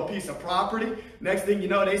me a little piece of property. Next thing you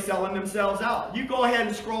know, they selling themselves out. You go ahead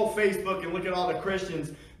and scroll Facebook and look at all the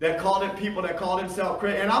Christians that called it, people that call themselves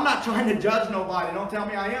Christians. And I'm not trying to judge nobody. Don't tell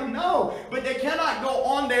me I am. No. But they cannot go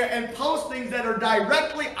on there and post things that are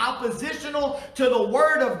directly oppositional to the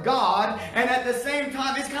Word of God. And at the same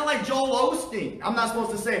time, it's kind of like Joel Osteen. I'm not supposed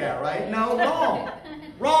to say that, right? No, wrong.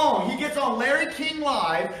 Wrong. He gets on Larry King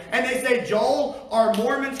Live and they say, Joel, are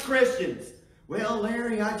Mormons Christians? Well,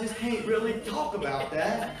 Larry, I just can't really talk about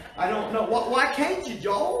that. I don't know. Why can't you,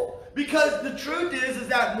 Joel? Because the truth is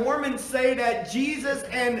that Mormons say that Jesus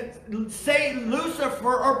and Satan,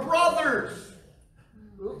 Lucifer, are brothers.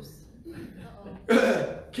 Oops.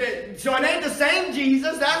 So it ain't the same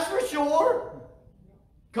Jesus, that's for sure.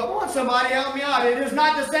 Come on, somebody, help me out. It is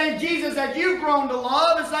not the same Jesus that you've grown to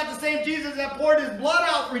love. It's not the same Jesus that poured his blood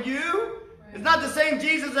out for you. It's not the same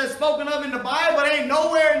Jesus that's spoken of in the Bible. It ain't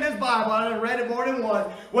nowhere in this Bible, I done read it more than once,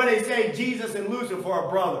 where they say Jesus and Lucifer are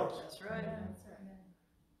brothers. That's right.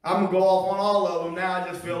 I'm going to go off on all of them now. I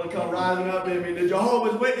just feel it come rising up in me. The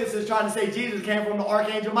Jehovah's Witnesses trying to say Jesus came from the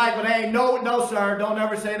Archangel Michael. They ain't no, sir. Don't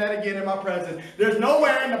ever say that again in my presence. There's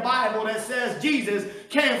nowhere in the Bible that says Jesus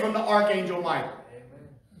came from the Archangel Michael.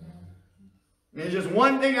 And it's just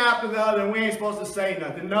one thing after the other, and we ain't supposed to say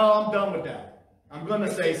nothing. No, I'm done with that. I'm going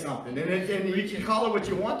to say something. And you can call it what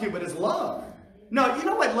you want to, but it's love. No, you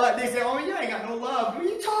know what love? They say, oh, you ain't got no love. What are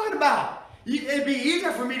you talking about? It'd be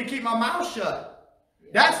easier for me to keep my mouth shut.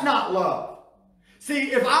 That's not love.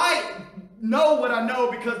 See, if I know what I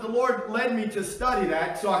know because the Lord led me to study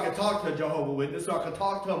that so I could talk to a Jehovah's Witness, so I could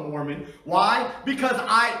talk to a Mormon. Why? Because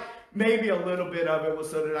maybe a little bit of it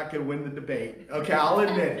was so that I could win the debate. Okay, I'll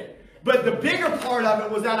admit it. But the bigger part of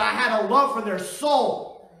it was that I had a love for their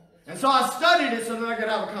soul. And so I studied it so that I could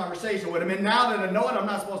have a conversation with them. And now that I know it, I'm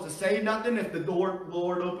not supposed to say nothing if the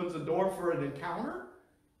Lord opens the door for an encounter.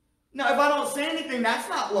 Now, if I don't say anything, that's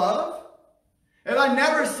not love. If I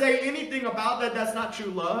never say anything about that, that's not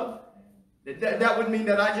true love. That would mean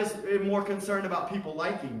that I just am more concerned about people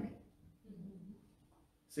liking me.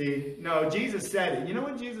 See, no, Jesus said it. You know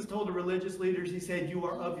what Jesus told the religious leaders? He said, you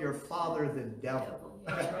are of your father, the devil.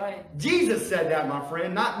 That's right. Jesus said that, my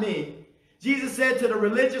friend, not me. Jesus said to the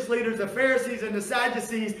religious leaders, the Pharisees and the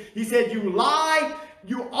Sadducees, he said, you lie,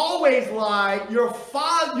 you always lie. Your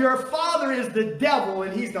father is the devil,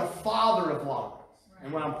 and he's the father of lies.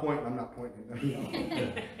 And when I'm pointing, I'm not pointing.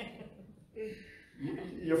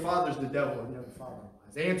 Your father's the devil, and you're the father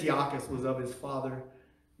of lies. Antiochus was of his father,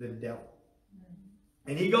 the devil.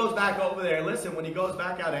 And he goes back over there. Listen, when he goes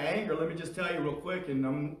back out of anger, let me just tell you real quick, and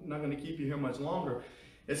I'm not going to keep you here much longer.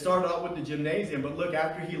 It started out with the gymnasium, but look,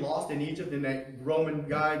 after he lost in Egypt and that Roman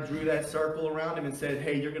guy drew that circle around him and said,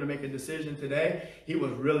 hey, you're going to make a decision today, he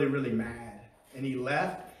was really, really mad. And he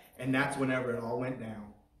left, and that's whenever it all went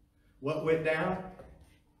down. What went down?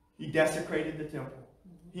 He desecrated the temple.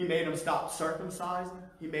 He made them stop circumcising.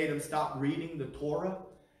 He made them stop reading the Torah.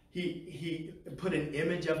 He put an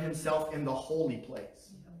image of himself in the holy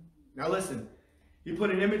place. Now listen, he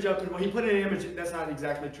put an image that's not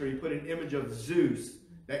exactly true. He put an image of Zeus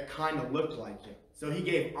that kind of looked like him. So he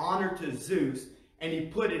gave honor to Zeus, and he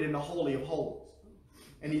put it in the Holy of Holies.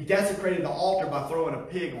 And he desecrated the altar by throwing a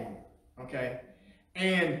pig on it. Okay?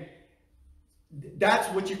 And That's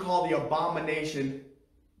what you call the abomination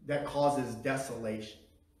that causes desolation.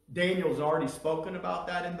 Daniel's already spoken about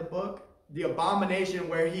that in the book. The abomination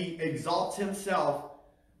where he exalts himself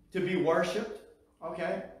to be worshipped,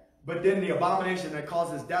 okay? But then the abomination that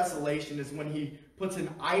causes desolation is when he puts an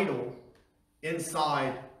idol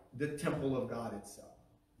inside the temple of God itself,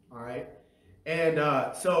 all right? And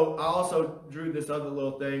so I also drew this other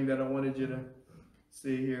little thing that I wanted you to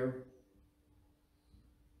see here.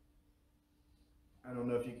 I don't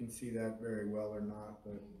know if you can see that very well or not,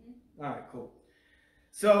 but all right, cool.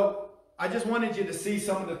 So I just wanted you to see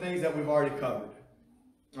some of the things that we've already covered.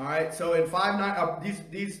 All right, so in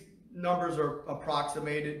 5-9, these numbers are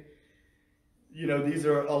approximated. You know,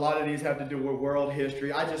 a lot of these have to do with world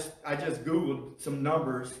history. I just Googled some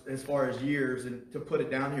numbers as far as years and to put it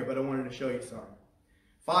down here, but I wanted to show you something.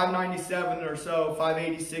 597 or so,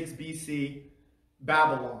 586 BC,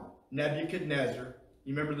 Babylon, Nebuchadnezzar.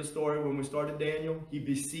 You remember the story when we started Daniel? He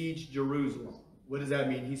besieged Jerusalem. What does that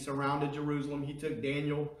mean? He surrounded Jerusalem. He took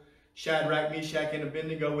Daniel, Shadrach, Meshach, and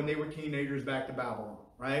Abednego when they were teenagers back to Babylon,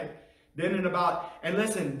 right? Then and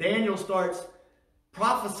listen, Daniel starts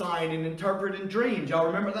prophesying and interpreting dreams. Y'all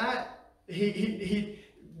remember that?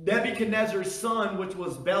 Nebuchadnezzar's son, which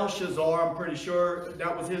was Belshazzar, I'm pretty sure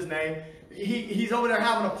that was his name. He's over there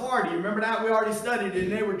having a party. Remember that? We already studied it,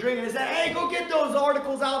 and they were drinking. They said, hey, go get those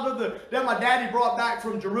articles out of that my daddy brought back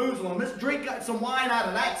from Jerusalem. Let's drink some wine out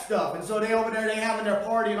of that stuff. And so they having their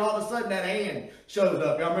party, and all of a sudden that hand shows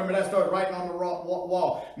up. Y'all remember that? Started writing on the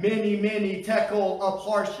wall. Many, tekel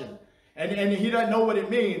upharshon. And he doesn't know what it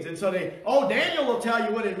means. And so Daniel will tell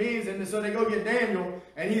you what it means. And so they go get Daniel.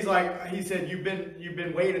 And he said, you've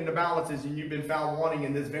been weighed in the balances and you've been found wanting,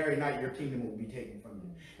 and this very night your kingdom will be taken from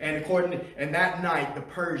you. And that night the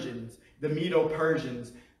Persians, the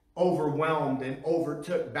Medo-Persians, overwhelmed and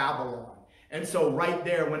overtook Babylon. And so right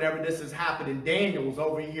there, whenever this is happening, Daniel's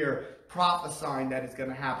over here prophesying that it's going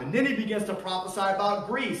to happen. Then he begins to prophesy about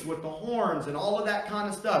Greece with the horns and all of that kind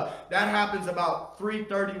of stuff. That happens about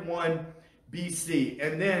 331 BC.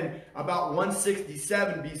 And then about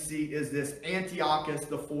 167 BC is this Antiochus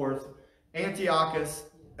IV, Antiochus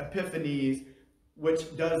Epiphanes,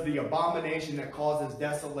 which does the abomination that causes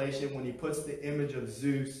desolation when he puts the image of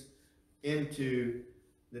Zeus into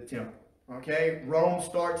the temple. Okay, Rome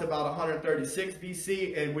starts about 136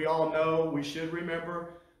 BC, and we all know, we should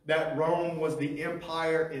remember, that Rome was the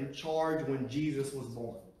empire in charge when Jesus was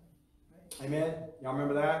born. Amen? Y'all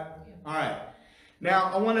remember that? Yeah. All right.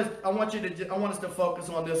 Now, I want us to focus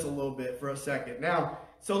on this a little bit for a second. Now,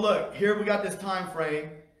 so look, here we got this time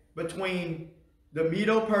frame between the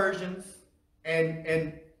Medo-Persians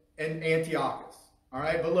and Antiochus. All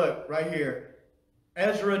right, but look, right here,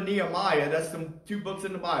 Ezra and Nehemiah, that's two books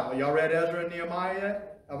in the Bible. Y'all read Ezra and Nehemiah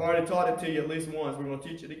yet? I've already taught it to you at least once. We're going to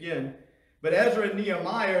teach it again. But Ezra and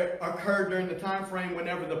Nehemiah occurred during the time frame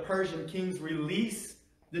whenever the Persian kings released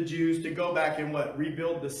the Jews to go back and what?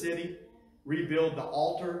 Rebuild the city, rebuild the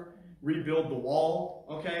altar, rebuild the wall,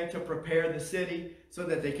 okay, to prepare the city so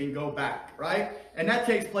that they can go back, right? And that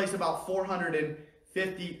takes place about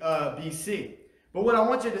 450 BC. But what I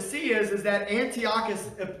want you to see is that Antiochus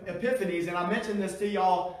Epiphanes, and I mentioned this to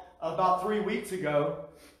y'all about 3 weeks ago,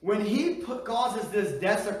 when he causes this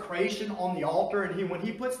desecration on the altar, and when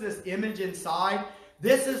he puts this image inside,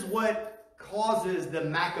 this is what causes the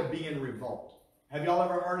Maccabean revolt. Have y'all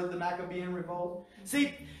ever heard of the Maccabean revolt?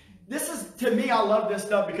 See, this is, to me, I love this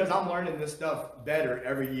stuff because I'm learning this stuff better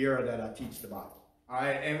every year that I teach the Bible. All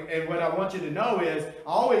right, and what I want you to know is, I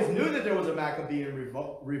always knew that there was a Maccabean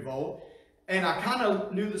revolt, and I kind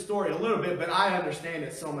of knew the story a little bit, but I understand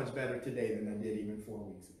it so much better today than I did even 4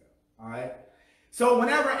 weeks ago. All right? So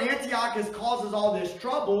whenever Antiochus causes all this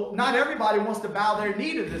trouble, not everybody wants to bow their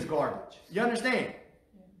knee to this garbage. You understand?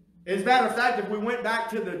 As a matter of fact, if we went back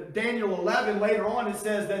to the Daniel 11, later on it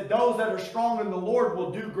says that those that are strong in the Lord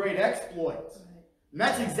will do great exploits. And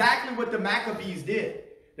that's exactly what the Maccabees did.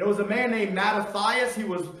 There was a man named Mattathias. He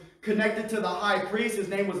was connected to the high priest. His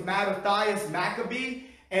name was Mattathias Maccabee.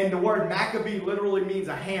 And the word Maccabee literally means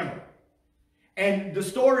a hammer. And the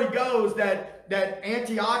story goes that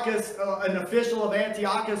Antiochus, an official of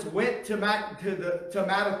Antiochus, went to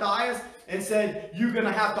Mattathias and said, you're going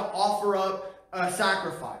to have to offer up a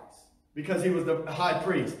sacrifice, because he was the high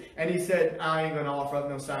priest. And he said, I ain't going to offer up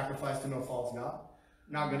no sacrifice to no false god.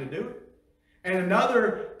 Not going to do it. And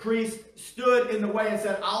another priest stood in the way and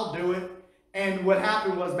said, I'll do it. And what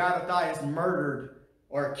happened was Mattathias murdered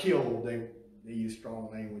or killed, they use strong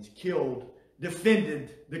language,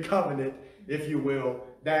 defended the covenant, if you will,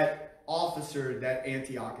 that officer that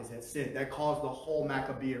Antiochus had sent. That caused the whole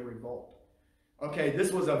Maccabean revolt. Okay,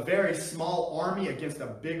 this was a very small army against a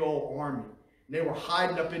big old army. And they were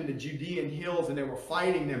hiding up in the Judean hills and they were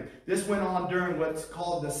fighting them. This went on during what's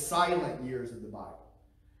called the silent years of the Bible.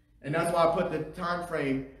 And that's why I put the time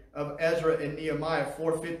frame of Ezra and Nehemiah,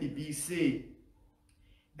 450 BC.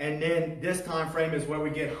 And then this time frame is where we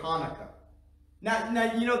get Hanukkah.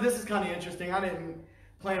 Now, you know, this is kind of interesting. I didn't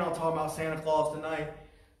plan on talking about Santa Claus tonight.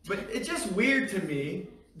 But it's just weird to me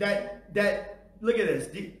that look at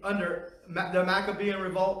this. Under the Maccabean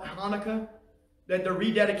revolt, Hanukkah,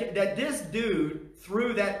 that this dude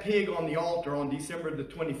threw that pig on the altar on December the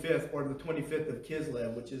 25th, or the 25th of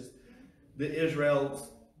Kislev, which is the Israel's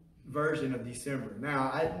version of December.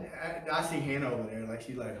 Now, I see Hannah over there, like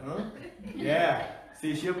she's like, huh? Yeah.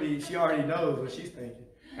 See, she already knows what she's thinking.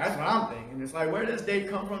 That's what I'm thinking. It's like, where did this date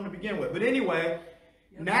come from to begin with? But anyway,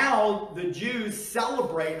 now the Jews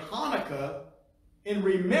celebrate Hanukkah in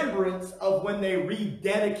remembrance of when they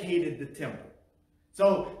rededicated the temple.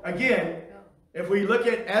 So again, if we look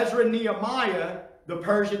at Ezra and Nehemiah, the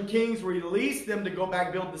Persian kings released them to go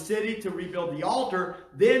back build the city, to rebuild the altar.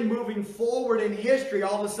 Then moving forward in history,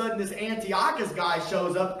 all of a sudden this Antiochus guy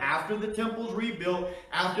shows up after the temple's rebuilt,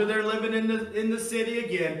 after they're living in the city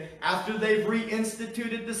again, after they've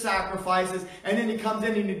reinstituted the sacrifices, and then he comes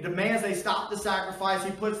in and he demands they stop the sacrifice.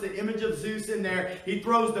 He puts the image of Zeus in there. He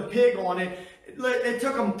throws the pig on it. It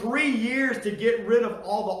took them 3 years to get rid of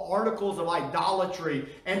all the articles of idolatry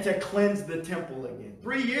and to cleanse the temple again.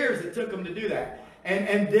 3 years it took them to do that.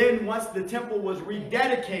 And then once the temple was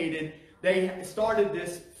rededicated, they started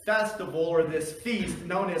this festival or this feast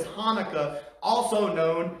known as Hanukkah, also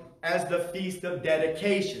known as the Feast of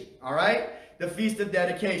Dedication. All right? The Feast of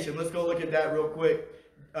Dedication. Let's go look at that real quick.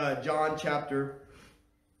 John chapter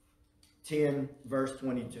 10, verse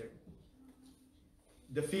 22.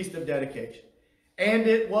 The Feast of Dedication. And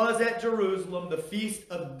it was at Jerusalem, the Feast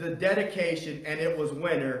of the Dedication, and it was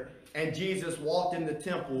winter, and Jesus walked in the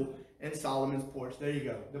temple in Solomon's porch. There you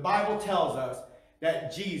go. The Bible tells us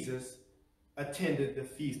that Jesus attended the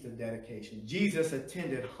Feast of Dedication. Jesus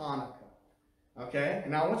attended Hanukkah. Okay?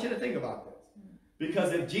 And I want you to think about this.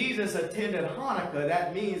 Because if Jesus attended Hanukkah,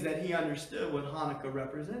 that means that he understood what Hanukkah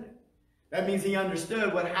represented. That means he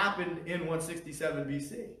understood what happened in 167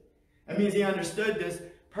 BC. That means he understood this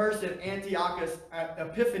person, Antiochus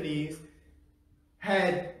Epiphanes,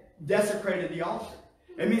 had desecrated the altar.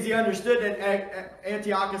 It means he understood that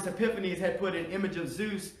Antiochus Epiphanes had put an image of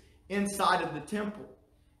Zeus inside of the temple.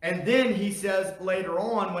 And then he says later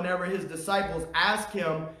on, whenever his disciples ask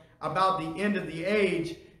him about the end of the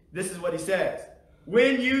age, this is what he says.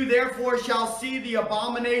 When you therefore shall see the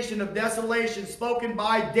abomination of desolation spoken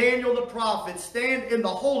by Daniel the prophet stand in the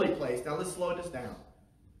holy place. Now let's slow this down.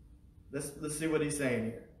 Let's see what he's saying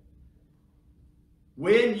here.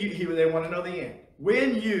 When they want to know the end.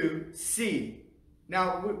 When you see.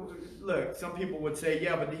 Now, look, some people would say,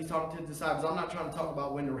 yeah, but he's talking to the disciples. I'm not trying to talk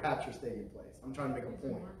about when the rapture is taking place. I'm trying to make a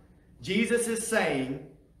point. Jesus is saying,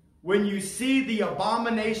 when you see the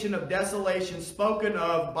abomination of desolation spoken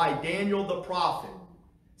of by Daniel the prophet.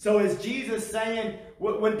 So is Jesus saying,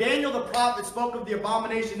 when Daniel the prophet spoke of the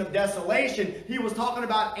abomination of desolation, he was talking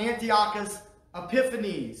about Antiochus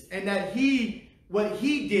Epiphanes and that what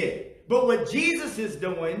he did. But what Jesus is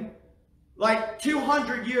doing, like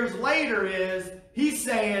 200 years later, is he's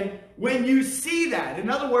saying, when you see that, in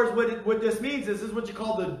other words, what this means is what you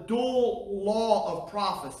call the dual law of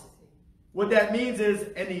prophecy. What that means is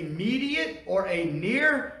an immediate or a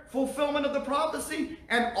near fulfillment of the prophecy,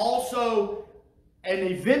 and also an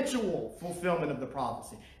eventual fulfillment of the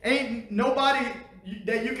prophecy. Ain't nobody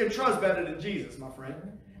that you can trust better than Jesus, my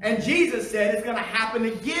friend. And Jesus said it's going to happen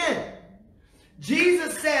again.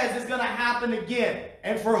 Jesus says it's going to happen again.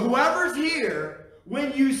 And for whoever's here,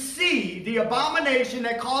 when you see the abomination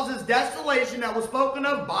that causes desolation that was spoken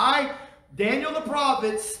of by Daniel the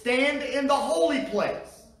prophet stand in the holy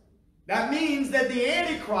place, that means that the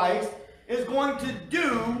Antichrist is going to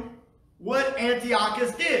do what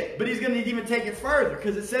Antiochus did. But he's going to even take it further,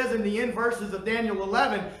 because it says in the end verses of Daniel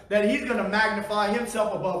 11 that he's going to magnify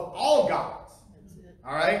himself above all gods.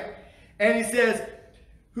 All right? And he says,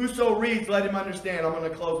 whoso reads, let him understand. I'm going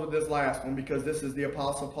to close with this last one, because this is the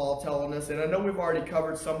Apostle Paul telling us. And I know we've already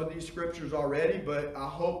covered some of these scriptures already, but I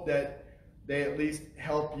hope that they at least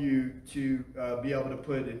help you to be able to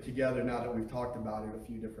put it together now that we've talked about it a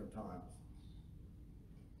few different times.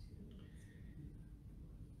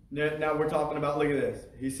 Now we're talking about, look at this.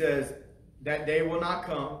 He says, that day will not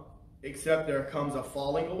come, except there comes a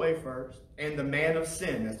falling away first, and the man of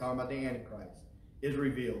sin, that's talking about the Antichrist, is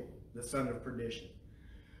revealed, the son of perdition,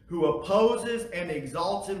 who opposes and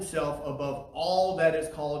exalts himself above all that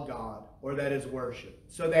is called God, or that is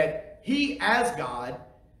worshipped, so that he as God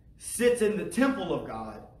sits in the temple of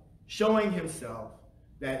God, showing himself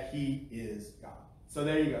that he is God. So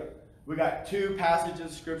there you go. We got two passages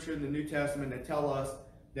of scripture in the New Testament that tell us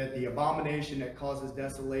that the abomination that causes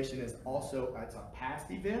desolation is also, it's a past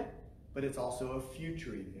event, but it's also a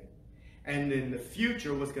future event. And in the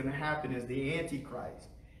future, what's going to happen is the Antichrist.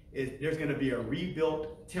 There's going to be a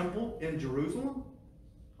rebuilt temple in Jerusalem.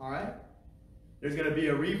 All right? There's going to be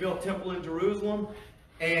a rebuilt temple in Jerusalem.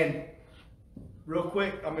 And real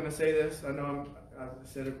quick, I'm going to say this. I know I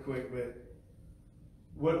said it quick, but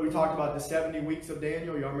what we talked about, the 70 weeks of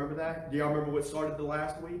Daniel, y'all remember that? Do y'all remember what started the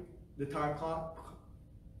last week? The time clock?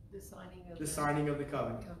 The signing of the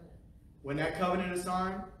covenant. When that covenant is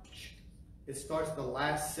signed, it starts the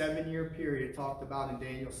last 7-year period talked about in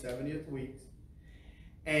Daniel's 70th weeks.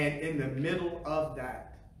 And in the middle of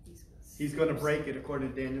that, he's going to break it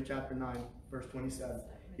according to Daniel chapter 9, verse 27.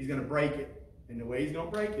 He's going to break it. And the way he's going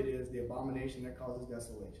to break it is the abomination that causes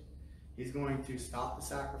desolation. He's going to stop the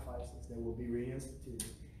sacrifices that will be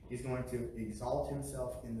reinstituted. He's going to exalt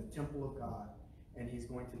himself in the temple of God. And he's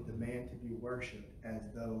going to demand to be worshipped as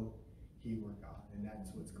though he were God. And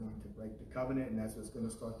that's what's going to break the covenant. And that's what's going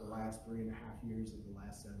to start the last 3.5 years of the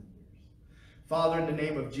last 7 years. Father, in the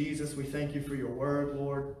name of Jesus, we thank you for your word,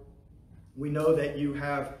 Lord. We know that you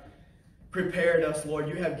have prepared us, Lord.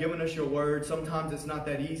 You have given us your word. Sometimes it's not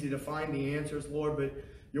that easy to find the answers, Lord, but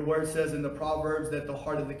your word says in the Proverbs that the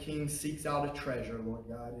heart of the king seeks out a treasure, Lord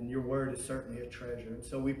God, and your word is certainly a treasure. And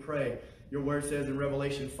so we pray. Your word says in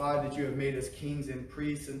Revelation 5 that you have made us kings and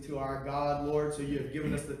priests unto our God, Lord, so you have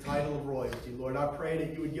given us the title of royalty, Lord. I pray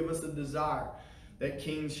that you would give us a desire that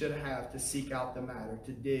kings should have to seek out the matter,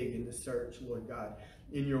 to dig and to search, Lord God,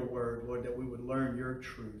 in your word, Lord, that we would learn your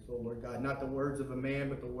truth, oh Lord God, not the words of a man,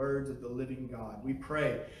 but the words of the living God. We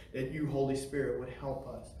pray that you, Holy Spirit, would help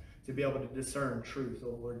us to be able to discern truth,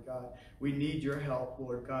 oh Lord God. We need your help,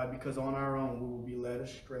 Lord God, because on our own we will be led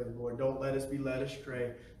astray, Lord. Don't let us be led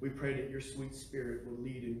astray. We pray that your sweet spirit would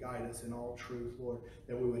lead and guide us in all truth, Lord,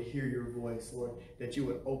 that we would hear your voice, Lord, that you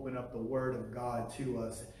would open up the word of God to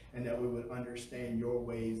us, and that we would understand your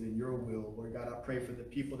ways and your will, Lord God. I pray for the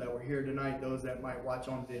people that were here tonight, those that might watch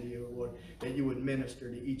on video, Lord, that you would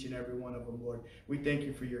minister to each and every one of them, Lord. We thank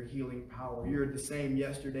you for your healing power. You're the same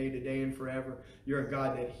yesterday, today, and forever. You're a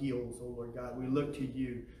God that heals, oh Lord God. We look to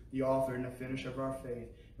you, the author and the finisher of our faith,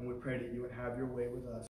 and we pray that you would have your way with us.